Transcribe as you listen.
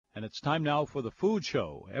And it's time now for the Food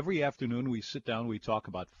Show. Every afternoon we sit down, we talk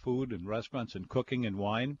about food and restaurants and cooking and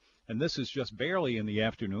wine. And this is just barely in the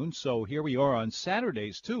afternoon, so here we are on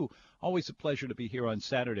Saturdays, too. Always a pleasure to be here on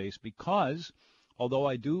Saturdays because although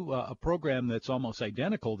I do a program that's almost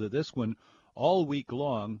identical to this one all week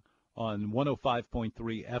long on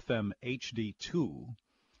 105.3 FM HD2,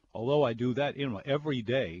 although I do that every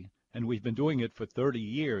day, and we've been doing it for 30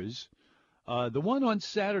 years, the one on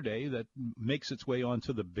Saturday that makes its way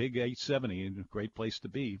onto the big 870, a great place to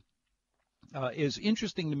be, is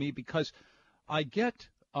interesting to me because I get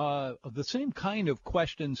the same kind of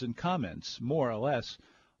questions and comments, more or less,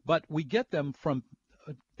 but we get them from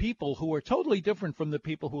people who are totally different from the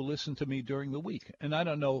people who listen to me during the week. And I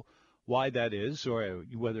don't know why that is or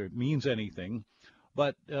whether it means anything,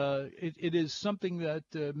 but it is something that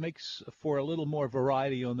makes for a little more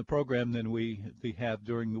variety on the program than we have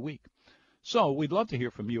during the week. So we'd love to hear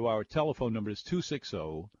from you. Our telephone number is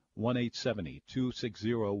 260-1870,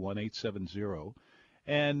 260-1870.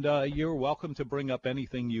 And you're welcome to bring up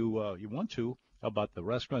anything you want to about the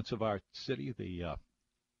restaurants of our city, the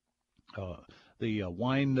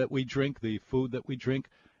wine that we drink, the food that we drink,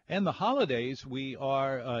 and the holidays. We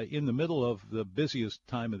are in the middle of the busiest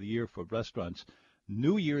time of the year for restaurants.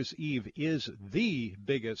 New Year's Eve is the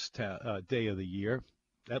biggest day of the year,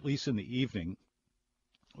 at least in the evening.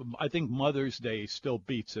 I think Mother's Day still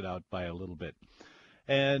beats it out by a little bit.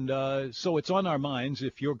 And so it's on our minds.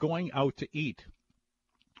 If you're going out to eat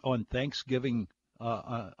on Thanksgiving,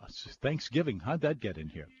 how'd that get in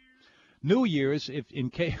here? New Year's,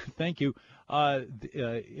 thank you.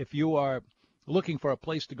 If you are looking for a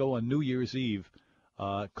place to go on New Year's Eve,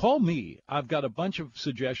 call me. I've got a bunch of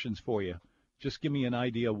suggestions for you. Just give me an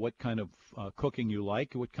idea what kind of cooking you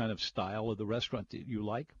like, what kind of style of the restaurant that you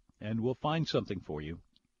like, and we'll find something for you.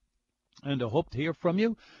 And I hope to hear from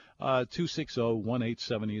you.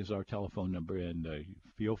 260-1870 is our telephone number, and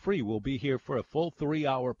feel free. We'll be here for a full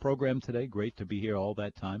 3-hour program today. Great to be here all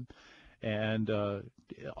that time. And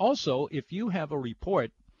also, if you have a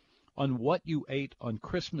report on what you ate on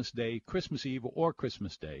Christmas Day, Christmas Eve, or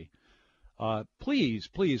Christmas Day, please,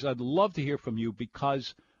 I'd love to hear from you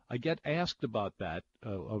because I get asked about that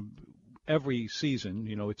every season.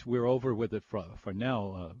 You know, we're over with it for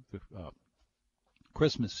now,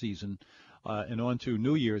 Christmas season, and on to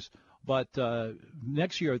New Year's. But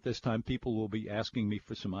next year at this time, people will be asking me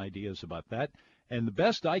for some ideas about that. And the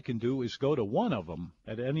best I can do is go to one of them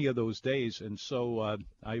at any of those days. And so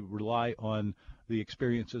I rely on the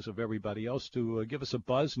experiences of everybody else to give us a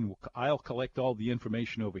buzz. And I'll collect all the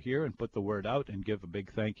information over here and put the word out and give a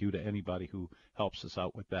big thank you to anybody who helps us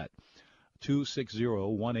out with that.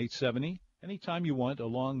 260-1870, anytime you want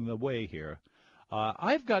along the way here.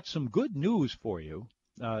 I've got some good news for you.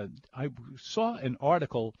 I saw an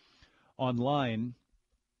article online.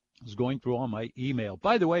 I was going through all my email.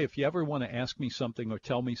 By the way, if you ever want to ask me something or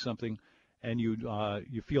tell me something and you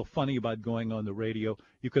feel funny about going on the radio,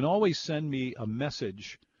 you can always send me a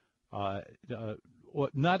message, or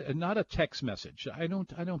not a text message. I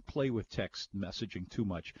don't play with text messaging too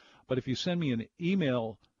much. But if you send me an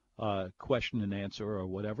email question and answer or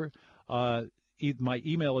whatever, my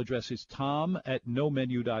email address is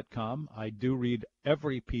tom@nomenu.com. I do read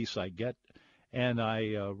every piece I get, and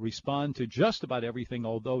I respond to just about everything,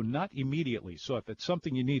 although not immediately. So if it's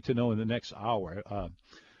something you need to know in the next hour,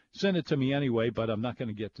 send it to me anyway, but I'm not going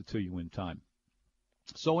to get it to you in time.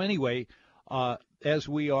 So anyway, as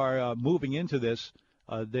we are moving into this,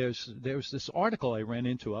 there's this article I ran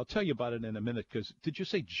into. I'll tell you about it in a minute, because did you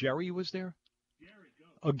say Jerry was there? Gary,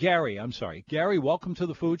 go. Oh, Gary, I'm sorry. Gary, welcome to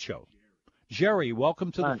the Food Show. Jerry,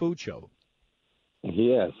 welcome to the Food Show.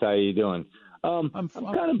 Yes, how you doing? I'm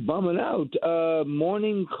kind of bumming out.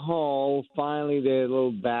 Morning Call, finally their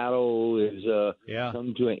little battle is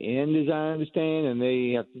come to an end, as I understand, and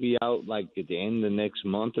they have to be out like at the end of next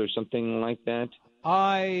month or something like that.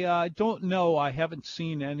 I don't know. I haven't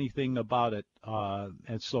seen anything about it,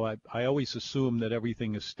 and so I always assume that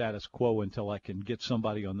everything is status quo until I can get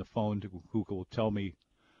somebody on the phone who will tell me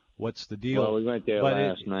what's the deal. Well, we went there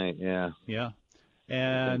last night, yeah. Yeah.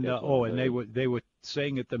 And and they were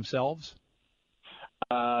saying it themselves?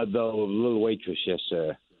 The little waitress, yes,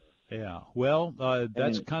 sir. Yeah. Well,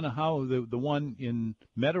 that's kind of how the one in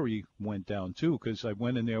Metairie went down, too, because I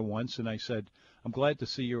went in there once and I said, I'm glad to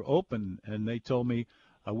see you're open. And they told me,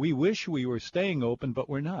 we wish we were staying open, but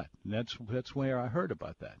we're not. And that's where I heard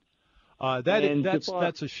about that.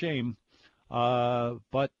 That's a shame.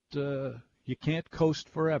 But you can't coast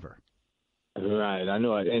forever. Right, I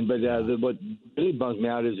know it. But what really bums me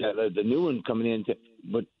out is that the new one coming in.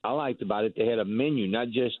 What I liked about it, they had a menu, not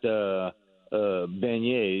just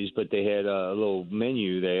beignets, but they had a little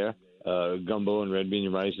menu there, gumbo and red bean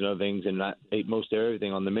and rice and other things, and I ate most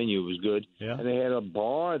everything on the menu. It was good. Yeah. And they had a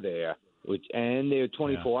bar there, and they're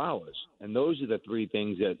 24 hours. And those are the three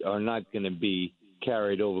things that are not going to be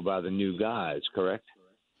carried over by the new guys, correct?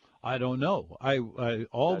 I don't know.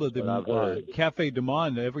 All the Cafe Du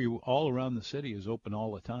Monde all around the city is open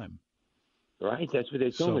all the time. Right, that's what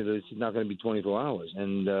they told me. That it's not going to be 24 hours.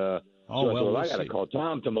 And I got to call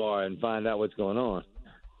Tom tomorrow and find out what's going on.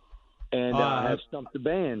 And I have stumped the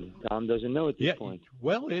band. Tom doesn't know at this point.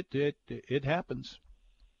 Well, it happens.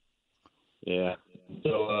 Yeah.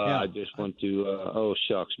 So I just want to. Oh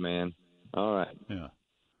shucks, man. All right.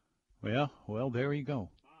 Yeah. Well, there you go.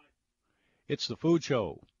 It's the Food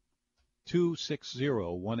Show.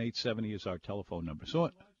 260-1870 is our telephone number.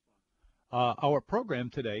 So our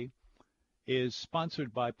program today is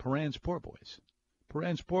sponsored by Perran's Poor Boys.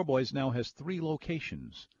 Perran's Poor Boys now has 3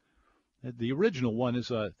 locations. The original one is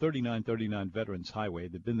 3939 Veterans Highway.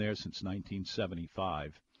 They've been there since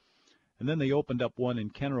 1975. And then they opened up one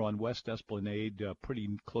in Kenner on West Esplanade, pretty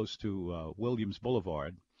close to Williams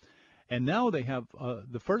Boulevard. And now they have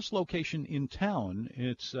the first location in town.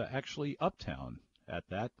 It's actually uptown at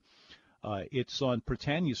that. It's on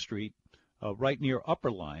Britannia Street, right near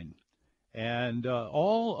Upper Line. And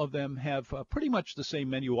all of them have pretty much the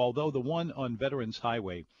same menu, although the one on Veterans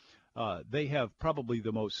Highway, they have probably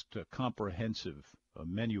the most comprehensive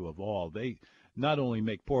menu of all. They not only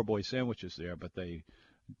make poor boy sandwiches there, but they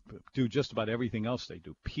do just about everything else. They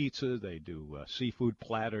do pizza, they do seafood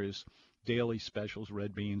platters, daily specials,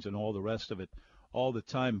 red beans, and all the rest of it all the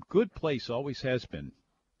time. Good place, always has been.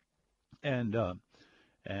 And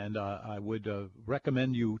I would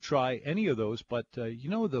recommend you try any of those. But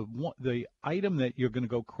the item that you're going to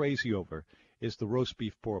go crazy over is the roast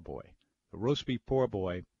beef poor boy. The roast beef poor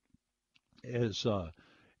boy is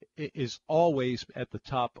always at the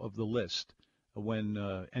top of the list when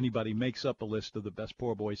anybody makes up a list of the best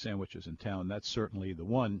poor boy sandwiches in town. That's certainly the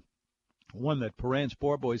one that Perran's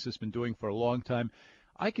Poor Boys has been doing for a long time.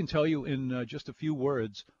 I can tell you in just a few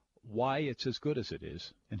words why it's as good as it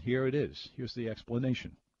is, and here it is. Here's the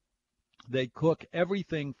explanation. They cook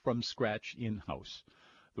everything from scratch in-house.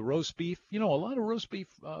 The roast beef, a lot of roast beef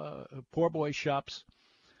poor boy shops,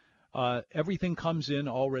 everything comes in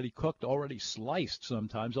already cooked, already sliced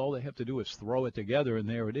sometimes. All they have to do is throw it together, and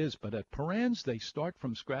there it is. But at Perran's, they start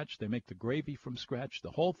from scratch. They make the gravy from scratch.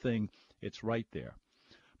 The whole thing, it's right there.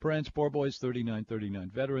 Perran's Poor Boys, 3939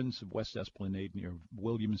 Veterans, West Esplanade near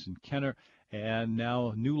Williams and Kenner, and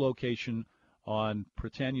now new location on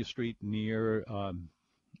Britannia Street near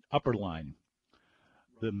Upper Line.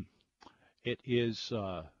 It is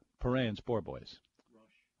Perran's Poor Boys.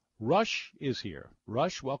 Rush is here.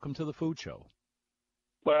 Rush, welcome to the Food Show.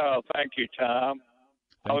 Well, thank you, Tom.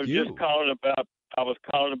 Thank I was you. just calling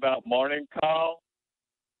about Morning Call.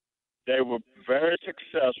 They were very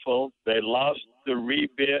successful. They lost the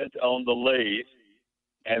rebid on the lease,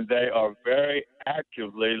 and they are very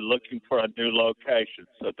actively looking for a new location.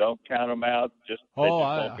 So don't count them out. They just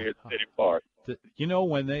won't be at City Park.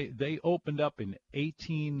 When they opened up in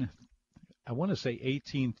 1830s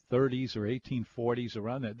or 1840s,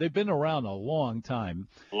 around there. They've been around a long time.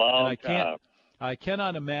 I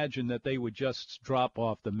cannot imagine that they would just drop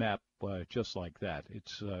off the map just like that.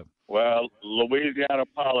 It's well, Louisiana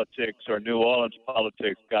politics or New Orleans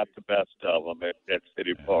politics got the best of them at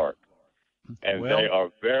City Park, and they are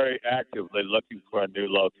very actively looking for a new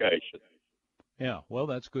location. Yeah, well,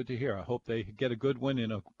 that's good to hear. I hope they get a good one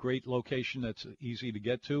in a great location that's easy to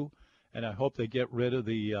get to, and I hope they get rid of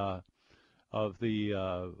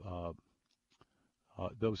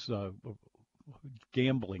those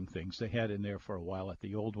gambling things they had in there for a while at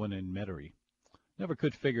the old one in Metairie. Never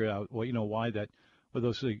could figure out why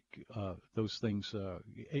those things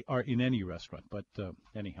are in any restaurant. But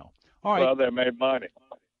anyhow, all right. Well, they made money.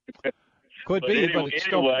 Could be, but it's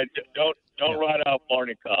anyway, don't write off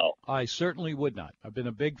Morning Call. I certainly would not. I've been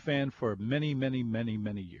a big fan for many, many, many,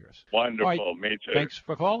 many years. Wonderful. Right. Me too. Thanks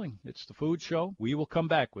for calling. It's the Food Show. We will come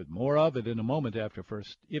back with more of it in a moment after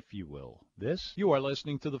first, if you will. You are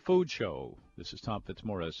listening to the Food Show. This is Tom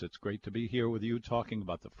Fitzmaurice. It's great to be here with you talking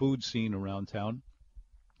about the food scene around town.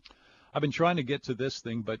 I've been trying to get to this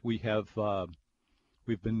thing, but we've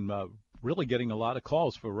been really getting a lot of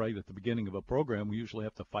calls for right at the beginning of a program. We usually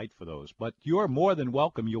have to fight for those. But you're more than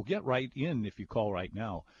welcome. You'll get right in if you call right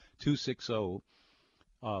now, 260-1870,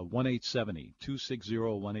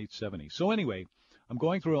 260-1870. So anyway, I'm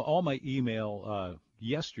going through all my email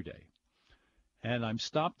yesterday, and I'm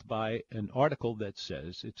stopped by an article that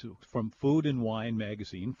says it's from Food and Wine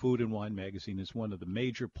magazine. Food and Wine magazine is one of the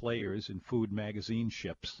major players in food magazine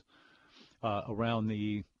ships. around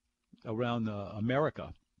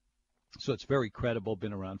America. So it's very credible,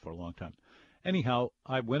 been around for a long time. Anyhow,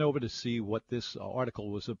 I went over to see what this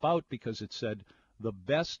article was about because it said the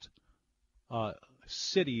best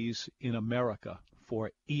cities in America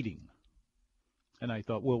for eating. And I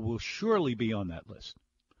thought, well, we'll surely be on that list.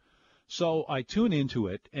 So I tune into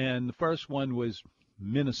it, and the first one was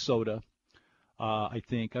Minnesota, I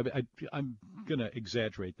think. I'm going to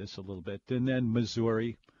exaggerate this a little bit. And then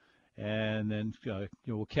Missouri, and then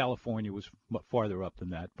California was farther up than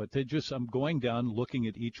that. But I'm going down, looking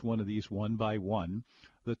at each one of these one by one,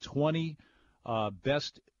 the 20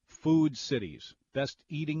 best food cities, best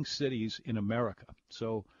eating cities in America.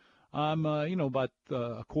 So I'm, about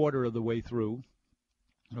a quarter of the way through,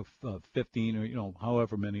 15 or,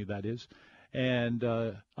 however many that is. And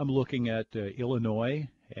I'm looking at Illinois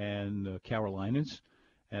and Carolinas,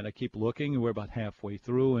 and I keep looking, and we're about halfway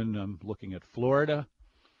through, and I'm looking at Florida,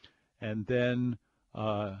 and then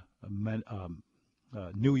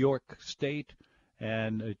New York State,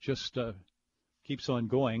 and it just keeps on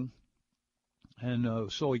going. And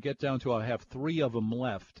so we get down to, I have 3 of them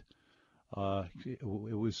left. It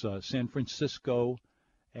was San Francisco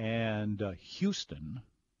and Houston,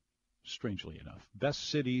 strangely enough, best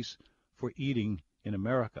cities for eating in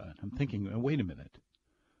America. I'm thinking, wait a minute,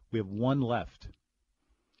 we have 1 left.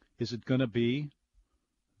 Is it going to be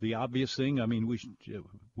the obvious thing? I mean,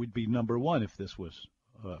 we'd be number 1 if this was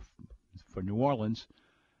for New Orleans,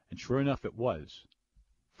 and sure enough, it was.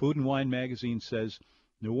 Food and Wine magazine says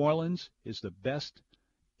New Orleans is the best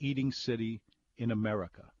eating city in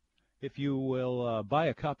America. If you will buy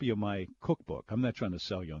a copy of my cookbook, I'm not trying to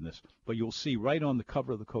sell you on this, but you'll see right on the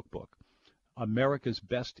cover of the cookbook, America's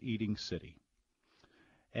Best Eating City.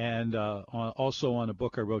 And also on a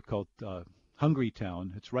book I wrote called Hungry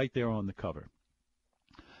Town, it's right there on the cover.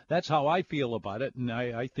 That's how I feel about it, and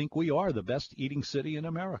I think we are the best eating city in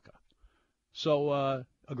America. So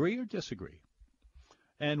agree or disagree?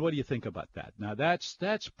 And what do you think about that? Now, that's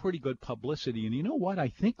pretty good publicity. And you know what? I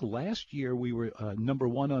think last year we were number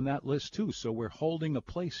 1 on that list, too, so we're holding a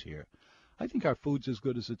place here. I think our food's as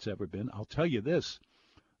good as it's ever been. I'll tell you this.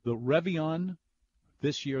 The Réveillon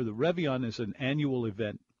this year, the Réveillon is an annual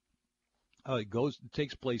event. It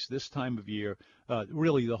takes place this time of year,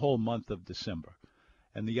 really the whole month of December.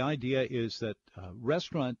 And the idea is that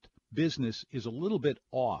restaurant business is a little bit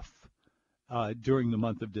off during the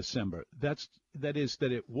month of December. That is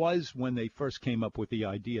that it was when they first came up with the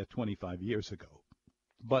idea 25 years ago.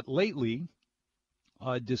 But lately,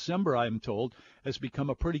 December, I'm told, has become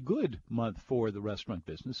a pretty good month for the restaurant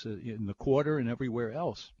business in the quarter and everywhere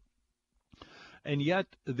else. And yet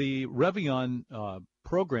the Réveillon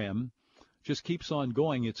program just keeps on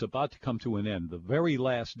going. It's about to come to an end. The very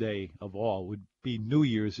last day of all would be New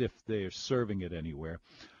Year's if they're serving it anywhere.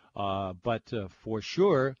 But for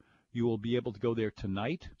sure, you will be able to go there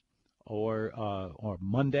tonight or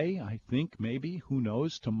Monday, I think, maybe. Who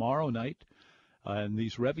knows? Tomorrow night. And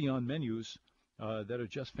these Réveillon menus that are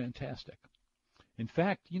just fantastic. In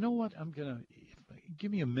fact, you know what?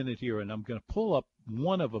 Give me a minute here, and I'm going to pull up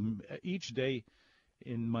one of them each day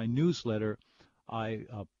in my newsletter. I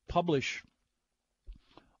publish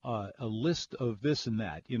a list of this and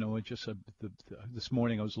that. This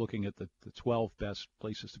morning I was looking at the 12 best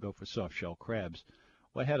places to go for soft shell crabs.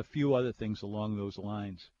 Well, I had a few other things along those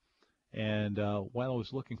lines. And while I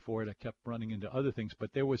was looking for it, I kept running into other things.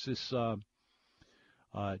 But there was this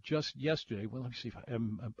just yesterday. Well, let me see if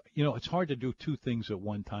it's hard to do 2 things at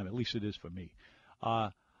one time. At least it is for me.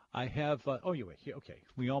 I have, here, okay,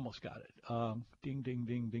 we almost got it. Ding, ding,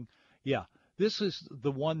 ding, ding. Yeah, this is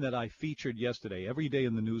the one that I featured yesterday. Every day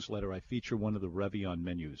in the newsletter, I feature one of the Réveillon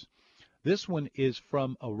menus. This one is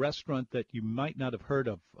from a restaurant that you might not have heard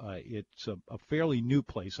of. It's a fairly new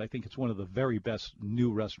place. I think it's one of the very best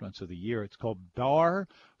new restaurants of the year. It's called Bar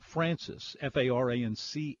Frances, Frances.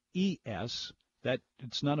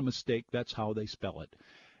 It's not a mistake. That's how they spell it.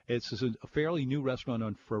 It's a fairly new restaurant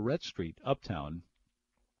on Freret Street, uptown.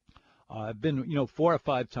 I've been, 4 or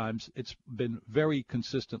 5 times. It's been very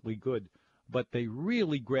consistently good. But they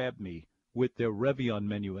really grabbed me with their Réveillon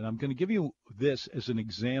menu. And I'm going to give you this as an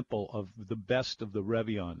example of the best of the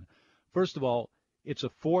Réveillon. First of all, it's a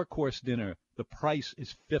 4-course dinner. The price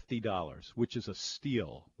is $50, which is a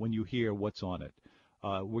steal when you hear what's on it.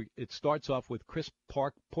 It starts off with crispy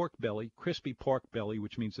pork belly,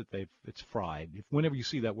 which means that it's fried. Whenever you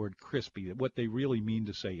see that word crispy, what they really mean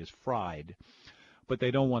to say is fried. But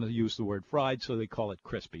they don't want to use the word fried, so they call it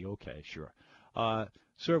crispy. Okay, sure.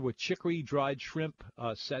 Served with chicory, dried shrimp,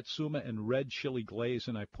 satsuma, and red chili glaze.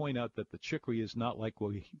 And I point out that the chicory is not like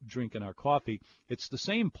what we drink in our coffee. It's the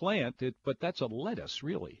same plant, but that's a lettuce,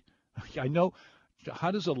 really. I know.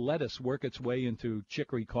 How does a lettuce work its way into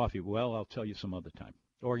chicory coffee? Well, I'll tell you some other time.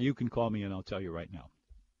 Or you can call me and I'll tell you right now.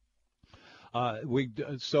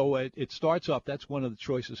 It starts off. That's one of the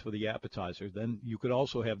choices for the appetizer. Then you could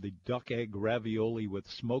also have the duck egg ravioli with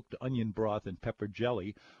smoked onion broth and pepper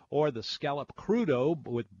jelly, or the scallop crudo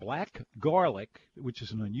with black garlic, which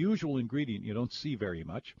is an unusual ingredient you don't see very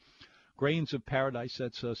much. Grains of paradise,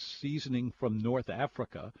 that's a seasoning from North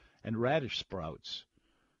Africa, and radish sprouts.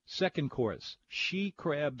 Second course, she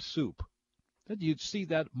crab soup. You'd see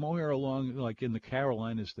that more along like in the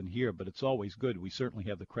Carolinas than here, but it's always good. We certainly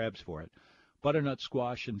have the crabs for it. Butternut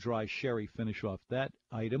squash and dry sherry finish off that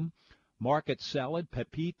item. Market salad,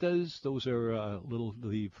 pepitas, those are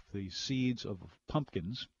the seeds of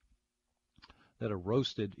pumpkins that are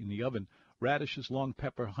roasted in the oven. Radishes, long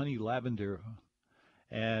pepper, honey, lavender,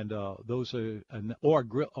 and those are,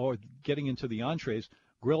 or getting into the entrees,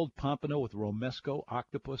 grilled pompano with romesco,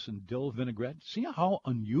 octopus, and dill vinaigrette. See how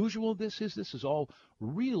unusual this is? This is all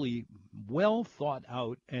really well thought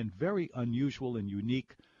out and very unusual and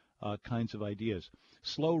unique kinds of ideas.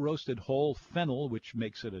 Slow roasted whole fennel, which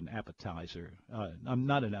makes it an appetizer.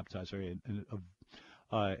 Not an appetizer,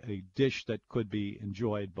 a dish that could be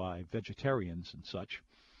enjoyed by vegetarians and such.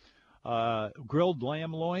 Grilled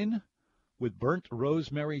lamb loin with burnt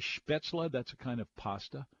rosemary spätzle. That's a kind of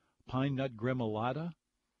pasta. Pine nut gremolata.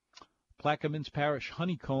 Plaquemines Parish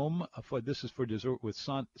honeycomb. This is for dessert with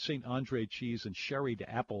St. Andre cheese and sherried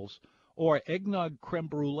apples. Or eggnog creme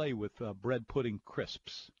brulee with bread pudding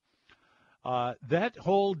crisps. That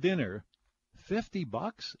whole dinner,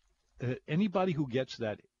 $50. Anybody who gets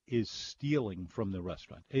that is stealing from the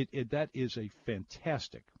restaurant. That is a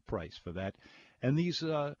fantastic price for that. And these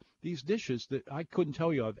dishes that I couldn't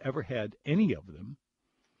tell you I've ever had any of them.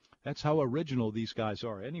 That's how original these guys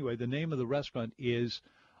are. Anyway, the name of the restaurant is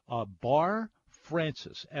Bar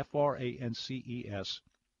Frances, Frances.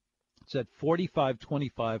 It's at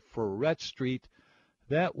 4525 Ferret Street.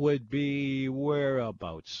 That would be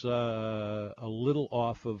whereabouts? A little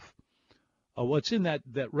off of what's in that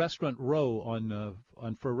restaurant row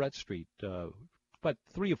on Ferret Street, about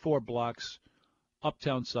 3 or 4 blocks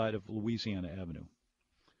uptown side of Louisiana Avenue.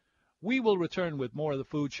 We will return with more of the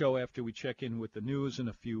Food Show after we check in with the news and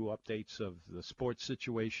a few updates of the sports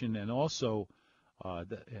situation, and also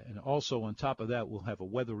on top of that, we'll have a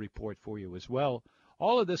weather report for you as well.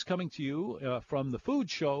 All of this coming to you from the Food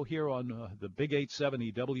Show here on the Big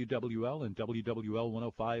 870 WWL and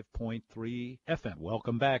WWL 105.3 FM.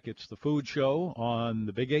 Welcome back. It's the Food Show on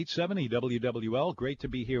the Big 870 WWL. Great to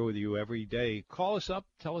be here with you every day. Call us up.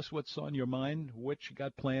 Tell us what's on your mind, what you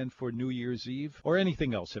got planned for New Year's Eve, or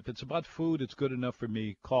anything else. If it's about food, it's good enough for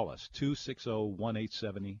me. Call us,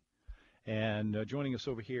 260-1870. And joining us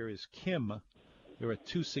over here is Kim. There are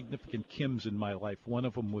 2 significant Kims in my life. One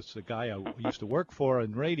of them was the guy I used to work for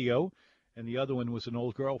in radio, and the other one was an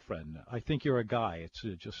old girlfriend. I think you're a guy. It's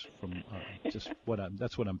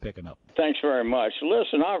that's what I'm picking up. Thanks very much.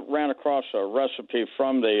 Listen, I ran across a recipe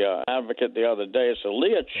from the Advocate the other day. It's a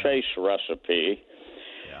Leah Chase recipe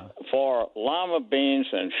for lima beans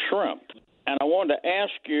and shrimp. And I wanted to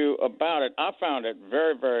ask you about it. I found it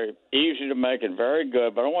very, very easy to make and very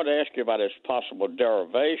good, but I wanted to ask you about its possible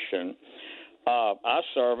derivation. I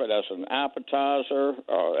serve it as an appetizer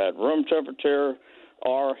at room temperature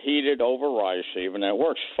or heated over rice even, and it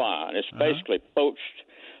works fine. It's basically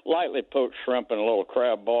lightly poached shrimp in a little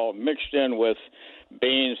crab ball mixed in with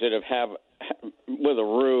beans that have with a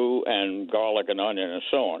roux and garlic and onion and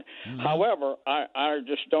so on. Mm-hmm. However, I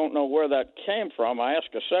just don't know where that came from. I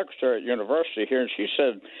asked a secretary at university here, and she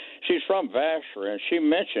said she's from Vacherie, and she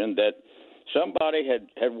mentioned that somebody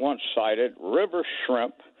had once cited river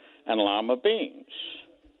shrimp and lima beans.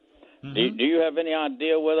 Mm-hmm. Do you have any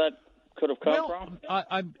idea where that could have come from?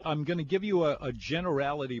 I'm going to give you a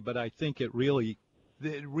generality, but I think it really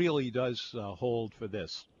does hold for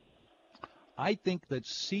this. I think that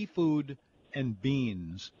seafood and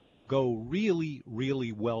beans go really,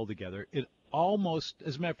 really well together. It almost,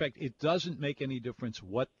 as a matter of fact, it doesn't make any difference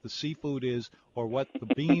what the seafood is or what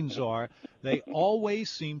the beans are. They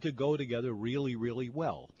always seem to go together really, really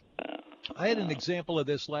well. I had an example of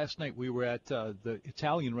this last night. We were at the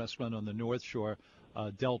Italian restaurant on the North Shore,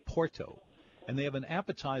 Del Porto, and they have an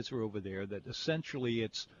appetizer over there that essentially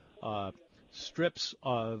it's strips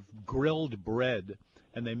of grilled bread,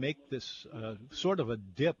 and they make this sort of a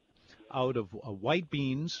dip out of white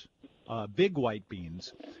beans, big white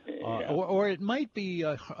beans, or it might be,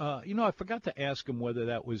 I forgot to ask them whether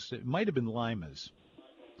it might have been limas.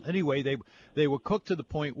 Anyway, they were cooked to the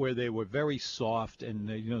point where they were very soft, and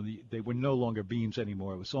they were no longer beans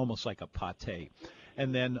anymore. It was almost like a pate.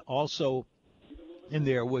 And then also and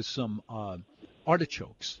there was some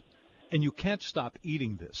artichokes. And you can't stop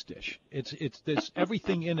eating this dish. There's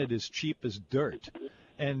everything in it is cheap as dirt,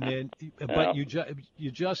 and then but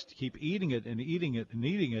you just keep eating it and eating it and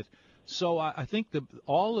eating it. So I think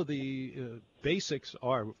all of the basics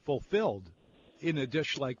are fulfilled in a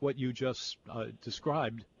dish like what you just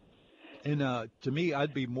described. And to me,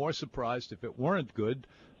 I'd be more surprised if it weren't good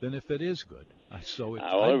than if it is good. It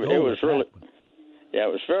was really, yeah,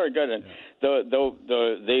 it was very good. And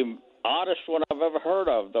the oddest one I've ever heard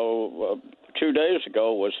of, though, 2 days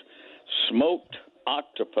ago was smoked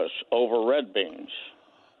octopus over red beans.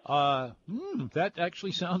 That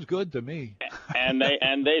actually sounds good to me. and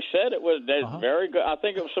they said it was very good. I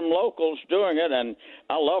think it was some locals doing it, and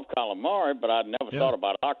I love calamari, but I'd never thought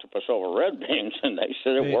about octopus over red beans, and they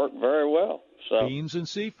said it worked very well. So beans and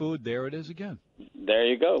seafood, there it is again. There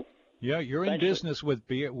you go. Yeah, you're in business with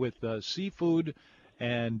seafood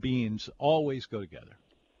and beans always go together.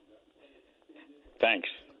 Thanks.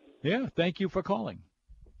 Yeah, thank you for calling.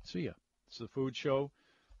 See ya. It's the Food Show.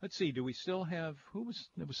 Let's see, do we still have,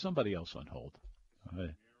 there was somebody else on hold.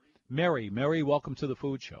 Mary, welcome to the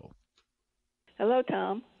Food Show. Hello,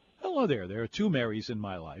 Tom. Hello there. There are two Marys in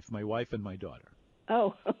my life, my wife and my daughter.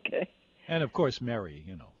 Oh, okay. And, of course, Mary,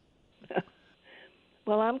 you know.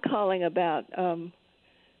 Well, I'm calling about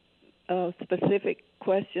a specific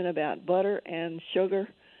question about butter and sugar,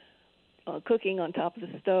 cooking on top of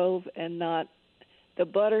the stove and not. The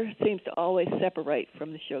butter seems to always separate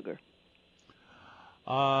from the sugar.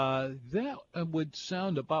 That would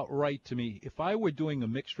sound about right to me. If I were doing a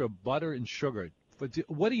mixture of butter and sugar,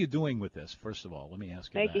 what are you doing with this, first of all? Let me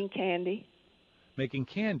ask you Making candy. Making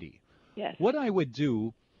candy. Yes. What I would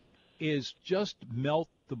do is just melt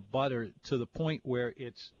the butter to the point where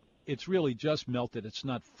it's really just melted. It's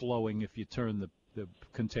not flowing if you turn the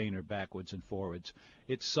container backwards and forwards.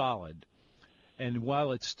 It's solid. And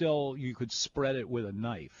while it's still, you could spread it with a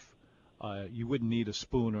knife. You wouldn't need a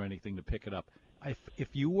spoon or anything to pick it up. If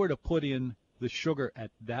you were to put in the sugar at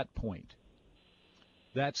that point,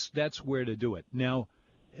 that's where to do it. Now,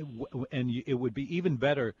 it would be even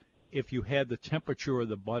better if you had the temperature of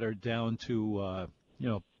the butter down to,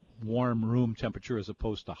 warm room temperature as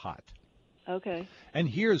opposed to hot. Okay. And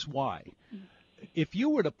here's why. If you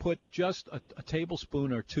were to put just a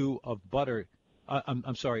tablespoon or two of butter,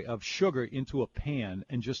 of sugar into a pan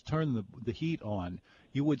and just turn the heat on,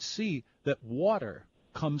 you would see that water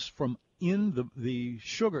comes from in the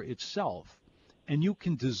sugar itself, and you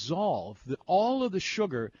can dissolve all of the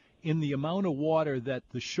sugar in the amount of water that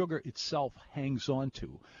the sugar itself hangs on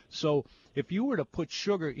to. So if you were to put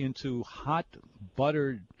sugar into hot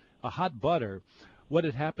butter, what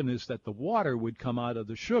had happened is that the water would come out of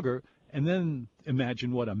the sugar, and then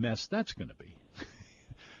imagine what a mess that's going to be.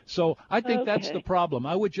 So I think that's the problem.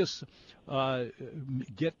 I would just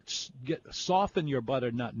soften your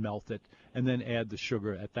butter, not melt it, and then add the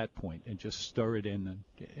sugar at that point, and just stir it in,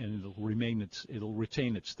 and it'll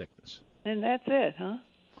retain its thickness. And that's it, huh?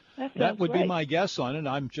 That would be my guess on it.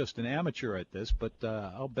 I'm just an amateur at this, but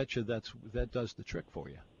I'll bet you that does the trick for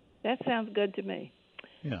you. That sounds good to me.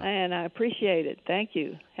 Yeah. And I appreciate it. Thank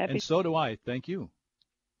you. And so do I. Thank you.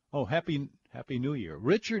 Oh, Happy New Year.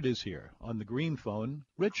 Richard is here on the green phone.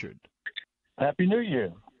 Richard. Happy New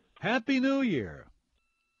Year. Happy New Year.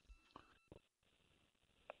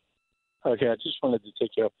 Okay, I just wanted to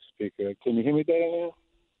take you off the speaker. Can you hear me better now?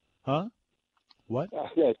 Huh? What?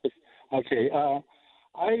 Yes. Okay. I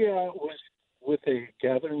was with a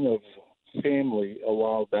gathering of family a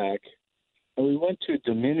while back, and we went to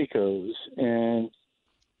Domenico's, and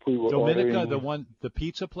we were ordering... the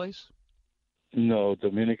pizza place? No,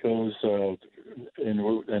 Domenico's in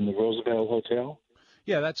the Roosevelt Hotel.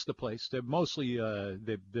 Yeah, that's the place. They're mostly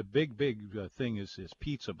the big thing is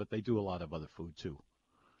pizza, but they do a lot of other food too.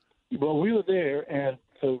 Well, we were there, and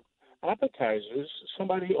for appetizers,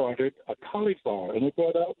 somebody ordered a cauliflower, and they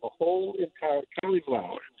brought out a whole entire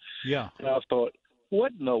cauliflower. Yeah. And I thought,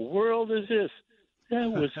 what in the world is this? That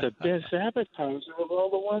was the best appetizer of all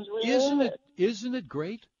the ones we had. Isn't it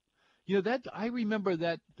great? You know, that I remember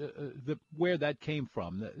that where that came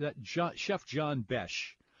from. Chef John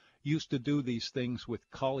Besh used to do these things with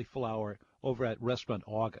cauliflower over at Restaurant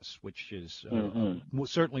August, which is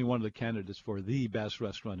certainly one of the candidates for the best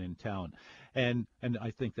restaurant in town, and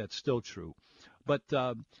I think that's still true. But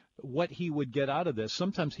what he would get out of this,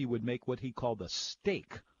 sometimes he would make what he called a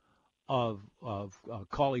steak of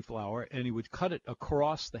cauliflower, and he would cut it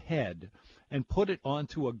across the head and put it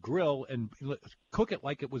onto a grill and cook it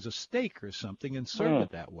like it was a steak or something and serve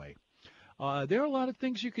it that way. There are a lot of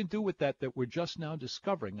things you can do with that we're just now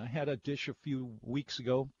discovering. I had a dish a few weeks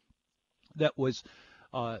ago that was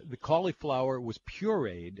The cauliflower was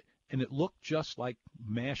pureed, and it looked just like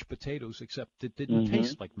mashed potatoes, except it didn't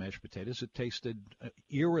taste like mashed potatoes. It tasted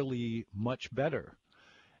eerily much better.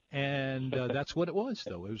 And that's what it was,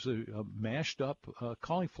 though. It was a mashed-up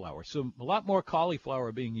cauliflower. So a lot more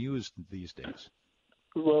cauliflower being used these days.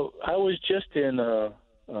 Well, I was just in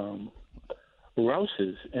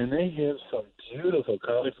Rouse's, and they have some beautiful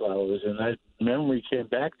cauliflowers, and that memory came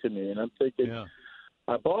back to me, and I'm thinking,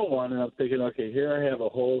 I bought one, and I'm thinking, okay, here I have a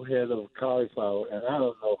whole head of cauliflower, and I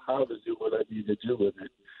don't know how to do what I need to do with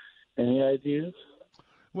it. Any ideas?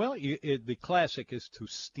 Well, the classic is to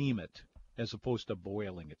steam it as opposed to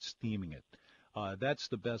boiling it, steaming it. That's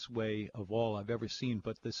the best way of all I've ever seen.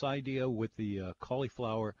 But this idea with the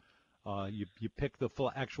cauliflower, you pick the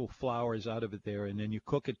actual flowers out of it there, and then you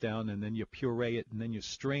cook it down, and then you puree it, and then you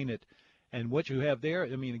strain it. And what you have there,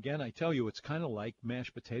 I mean, again, I tell you, it's kind of like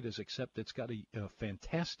mashed potatoes, except it's got a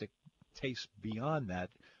fantastic taste beyond that.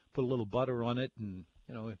 Put a little butter on it, and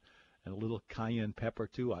and a little cayenne pepper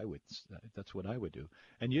too. That's what I would do,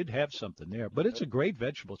 and you'd have something there. But it's a great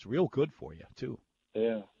vegetable. It's real good for you too.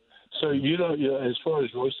 Yeah. So you don't, as far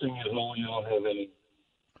as roasting it whole, you don't have any.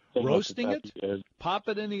 Roasting it, pop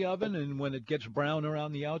it in the oven, and when it gets brown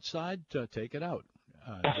around the outside, take it out.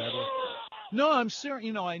 No, I'm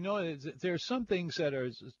serious. I know there's some things that are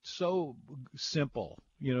so simple,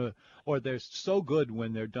 or they're so good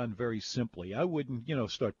when they're done very simply. I wouldn't,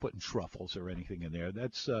 start putting truffles or anything in there.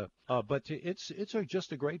 That's, but it's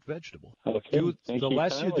just a great vegetable. Okay. The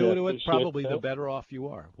less you do to it, probably the better off you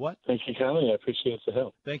are. What? Thank you kindly. I appreciate the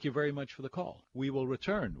help. Thank you very much for the call. We will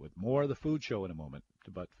return with more of the Food Show in a moment.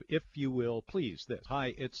 But if you will, please, this.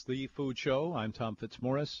 Hi, it's the Food Show. I'm Tom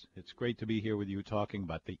Fitzmaurice. It's great to be here with you talking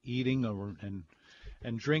about the eating and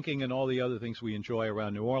drinking and all the other things we enjoy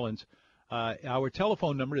around New Orleans. Our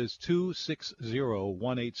telephone number is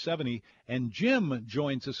 260-1870, and Jim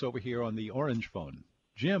joins us over here on the orange phone.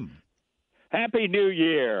 Jim. Happy New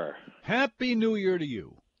Year. Happy New Year to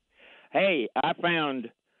you. Hey, I found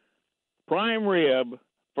prime rib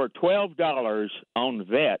for $12 on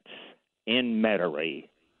Vets in Metairie.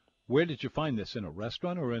 Where did you find this, in a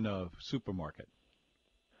restaurant or in a supermarket?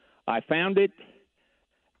 I found it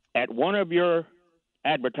at one of your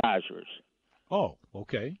advertisers. Oh,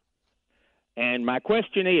 okay. And my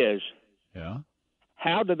question is,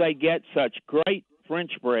 how do they get such great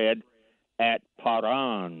French bread at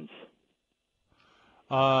Parents?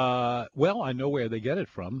 Well, I know where they get it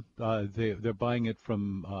from. They're buying it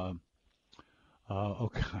from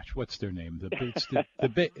what's their name?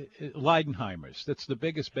 Leidenheimer's. That's the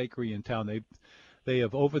biggest bakery in town. They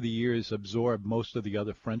have over the years absorbed most of the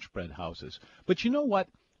other French bread houses. But you know what?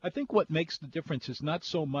 I think what makes the difference is not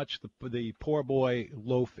so much the poor boy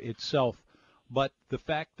loaf itself, but the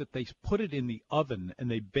fact that they put it in the oven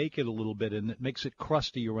and they bake it a little bit, and it makes it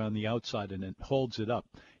crusty around the outside and it holds it up.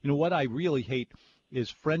 What I really hate is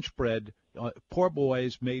French bread, poor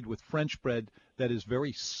boys made with French bread that is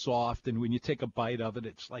very soft, and when you take a bite of it,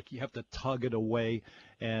 it's like you have to tug it away,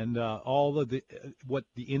 and all of the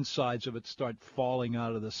insides of it start falling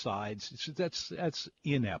out of the sides. That's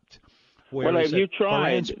inept. Well, have you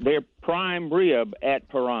tried their prime rib at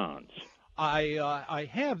Parents? I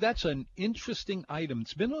have. That's an interesting item.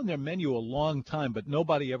 It's been on their menu a long time, but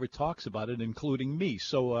nobody ever talks about it, including me.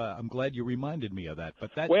 So I'm glad you reminded me of that.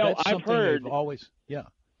 But that's something I've always,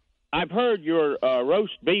 I've heard your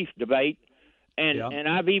roast beef debate, and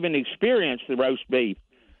I've even experienced the roast beef.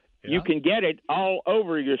 Yeah. You can get it all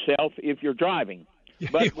over yourself if you're driving.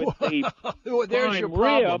 But with the there's your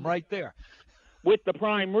problem right there. With the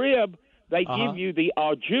prime rib, they give you the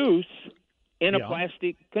au juice in a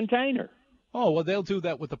plastic container. Oh, well, they'll do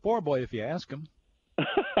that with the poor boy if you ask them.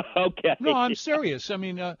 Okay. No, I'm serious. I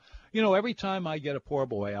mean, every time I get a poor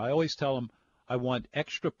boy, I always tell them I want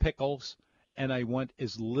extra pickles and I want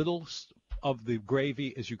as little of the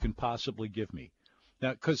gravy as you can possibly give me.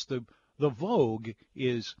 Now, because the vogue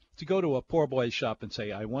is to go to a poor boy shop and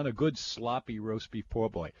say, I want a good sloppy roast beef poor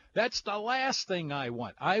boy. That's the last thing I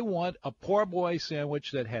want. I want a poor boy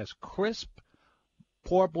sandwich that has crisp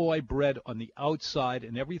poor boy bread on the outside,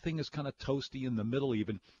 and everything is kind of toasty in the middle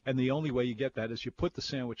even, and the only way you get that is you put the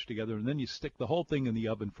sandwich together, and then you stick the whole thing in the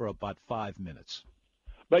oven for about 5 minutes.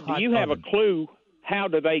 But do you have a clue how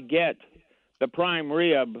do they get the prime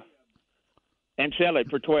rib and sell it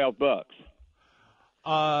for $12?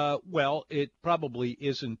 Well, it probably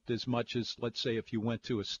isn't as much as, let's say, if you went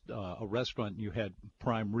to a restaurant and you had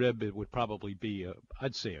prime rib, it would probably be,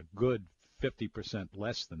 I'd say, a good 50%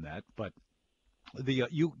 less than that, but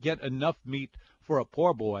you get enough meat for a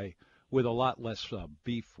poor boy with a lot less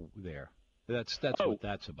beef there. That's what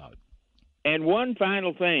that's about. And one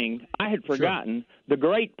final thing, I had forgotten the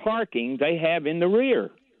great parking they have in the rear.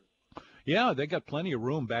 Yeah, they got plenty of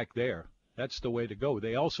room back there. That's the way to go.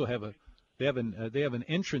 They also have an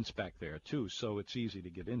entrance back there too, so it's easy to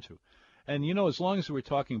get into. And as long as we're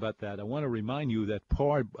talking about that, I want to remind you that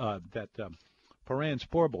Paran's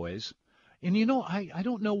Poor Boys, and I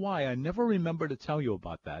don't know why I never remember to tell you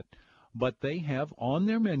about that, but they have on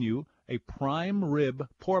their menu a prime rib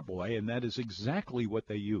poor boy, and that is exactly what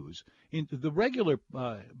they use. The regular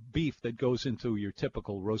beef that goes into your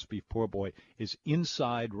typical roast beef poor boy is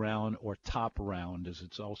inside round or top round, as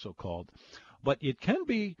it's also called. But it can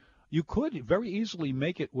be, you could very easily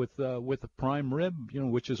make it with a prime rib,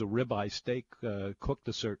 which is a ribeye steak cooked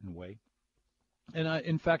a certain way. And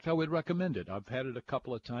in fact, I would recommend it. I've had it a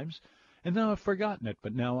couple of times, and now I've forgotten it,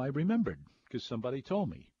 but now I remembered because somebody told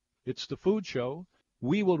me. It's the Food Show.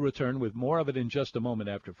 We will return with more of it in just a moment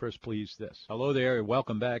after First Please This. Hello there,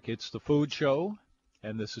 welcome back. It's the Food Show,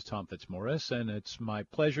 and this is Tom Fitzmaurice, and it's my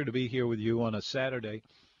pleasure to be here with you on a Saturday.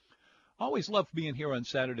 I always love being here on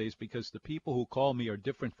Saturdays because the people who call me are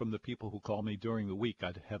different from the people who call me during the week.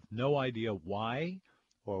 I have no idea why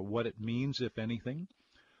or what it means, if anything,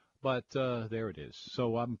 but there it is.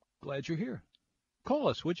 So I'm glad you're here. Call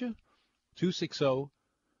us, would you?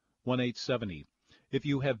 260-1870. If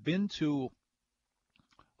you have been to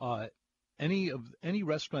any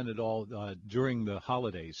restaurant at all during the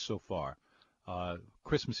holidays so far,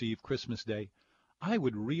 Christmas Eve, Christmas Day, I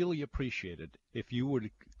would really appreciate it if you would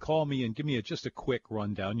call me and give me just a quick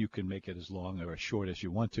rundown. You can make it as long or as short as you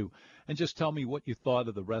want to, and just tell me what you thought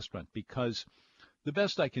of the restaurant, because the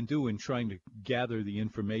best I can do in trying to gather the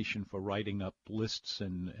information for writing up lists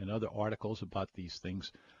and other articles about these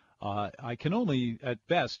things, I can only, at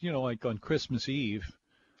best, like on Christmas Eve,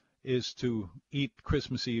 is to eat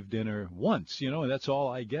Christmas Eve dinner once, and that's all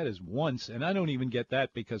I get is once, and I don't even get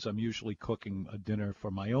that because I'm usually cooking a dinner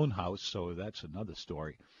for my own house, so that's another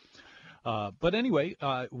story. But anyway,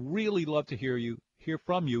 really love to hear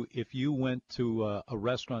from you if you went to a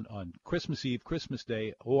restaurant on Christmas Eve, Christmas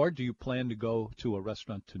Day, or do you plan to go to a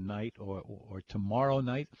restaurant tonight or tomorrow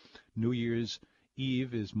night? New Year's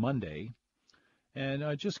Eve is Monday.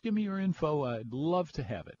 And just give me your info. I'd love to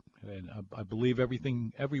have it. And I believe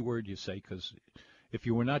every word you say, because if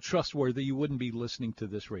you were not trustworthy, you wouldn't be listening to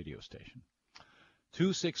this radio station.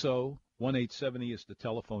 260-1870 is the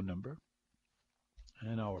telephone number.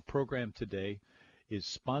 And our program today is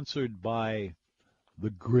sponsored by The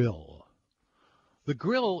Grill. The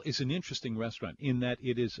Grill is an interesting restaurant in that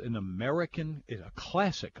it is a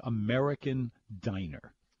classic American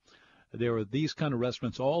diner. There are these kind of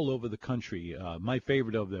restaurants all over the country. My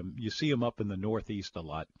favorite of them, you see them up in the Northeast a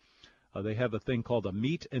lot. They have a thing called a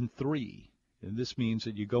meat and three. And this means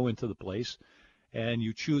that you go into the place and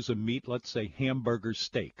you choose a meat, let's say hamburger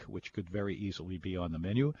steak, which could very easily be on the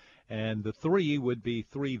menu. And the three would be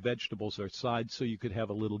 3 vegetables or sides, so you could have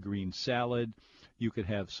a little green salad. You could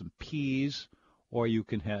have some peas, or you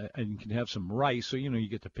can have some rice. So, you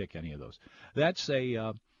get to pick any of those.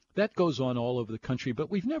 That goes on all over the country,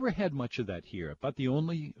 but we've never had much of that here. But the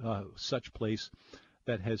only such place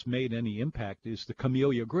that has made any impact is the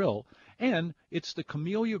Camellia Grill, and it's the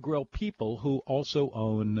Camellia Grill people who also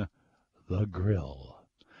own The Grill.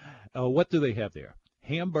 What do they have there?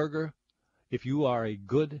 Hamburger. If you are a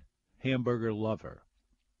good hamburger lover,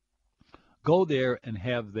 go there and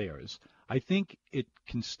have theirs. I think it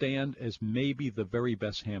can stand as maybe the very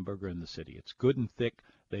best hamburger in the city. It's good and thick.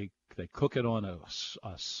 They cook it on a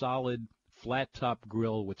solid flat-top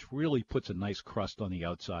grill, which really puts a nice crust on the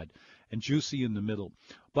outside and juicy in the middle.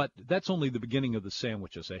 But that's only the beginning of the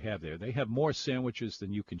sandwiches they have there. They have more sandwiches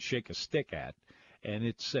than you can shake a stick at, and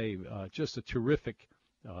it's just a terrific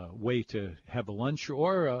way to have a lunch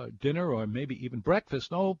or dinner or maybe even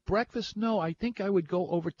breakfast. No, I think I would go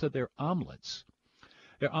over to their omelets.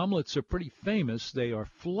 Their omelets are pretty famous. They are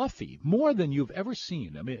fluffy, more than you've ever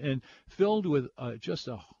seen. I mean, and filled with just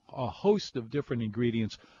a host of different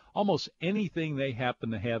ingredients. Almost anything they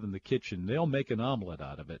happen to have in the kitchen, they'll make an omelet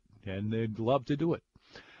out of it, and they'd love to do it.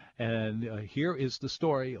 And here is the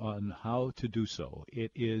story on how to do so.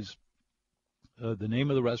 It is the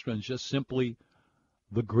name of the restaurant is just simply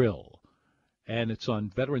The Grill, and it's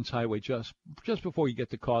on Veterans Highway just before you get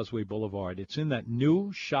to Causeway Boulevard. It's in that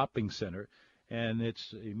new shopping center, and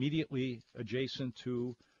it's immediately adjacent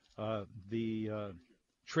to the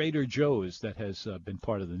Trader Joe's that has been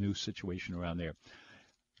part of the new situation around there.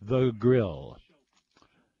 The Grill.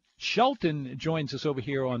 Shelton joins us over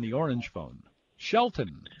here on the orange phone.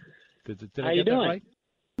 Shelton, did I get that right?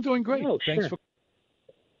 I'm doing great. Oh, Thanks sure. for.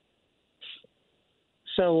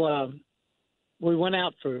 So we went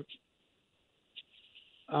out for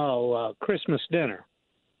Christmas dinner,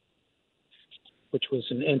 which was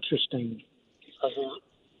an interesting event.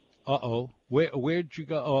 Where'd you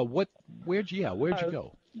go? Where'd you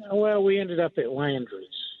go? Well, we ended up at Landry's,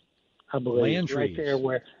 I believe. Landry's. Right there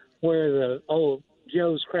where the old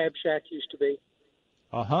Joe's Crab Shack used to be.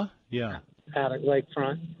 Yeah. Out at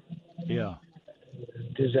Lakefront. Yeah.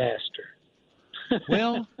 Disaster.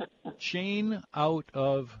 Well, chain out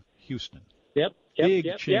of Houston. Yep.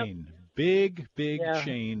 Big chain. Big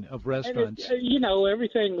chain of restaurants. And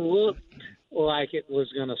everything looked like it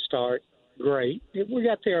was going to start great. We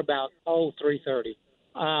got there about 3:30.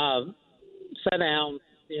 Sat down,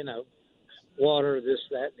 water, this,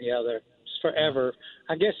 that, and the other. It's forever.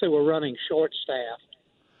 I guess they were running short-staffed.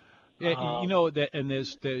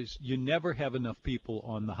 There's you never have enough people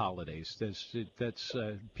on the holidays.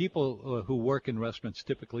 People who work in restaurants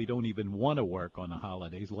typically don't even want to work on the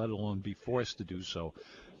holidays, let alone be forced to do so.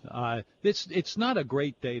 It's not a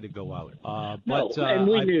great day to go out. And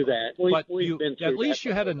we knew that. We've been through at least that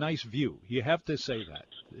you had a nice view. You have to say that.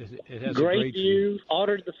 It has great a great view.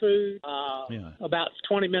 Ordered the food. About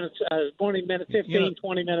 20 minutes, 20 minutes later,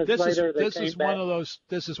 they came back.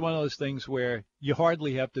 This is one of those things where you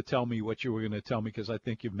hardly have to tell me what you were going to tell me because I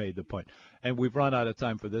think you've made the point. And we've run out of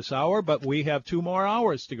time for this hour, but we have 2 more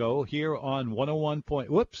hours to go here on 101.5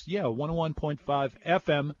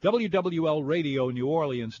 FM, WWL Radio New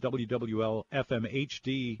Orleans, WWL FM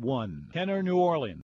HD1, Kenner, New Orleans.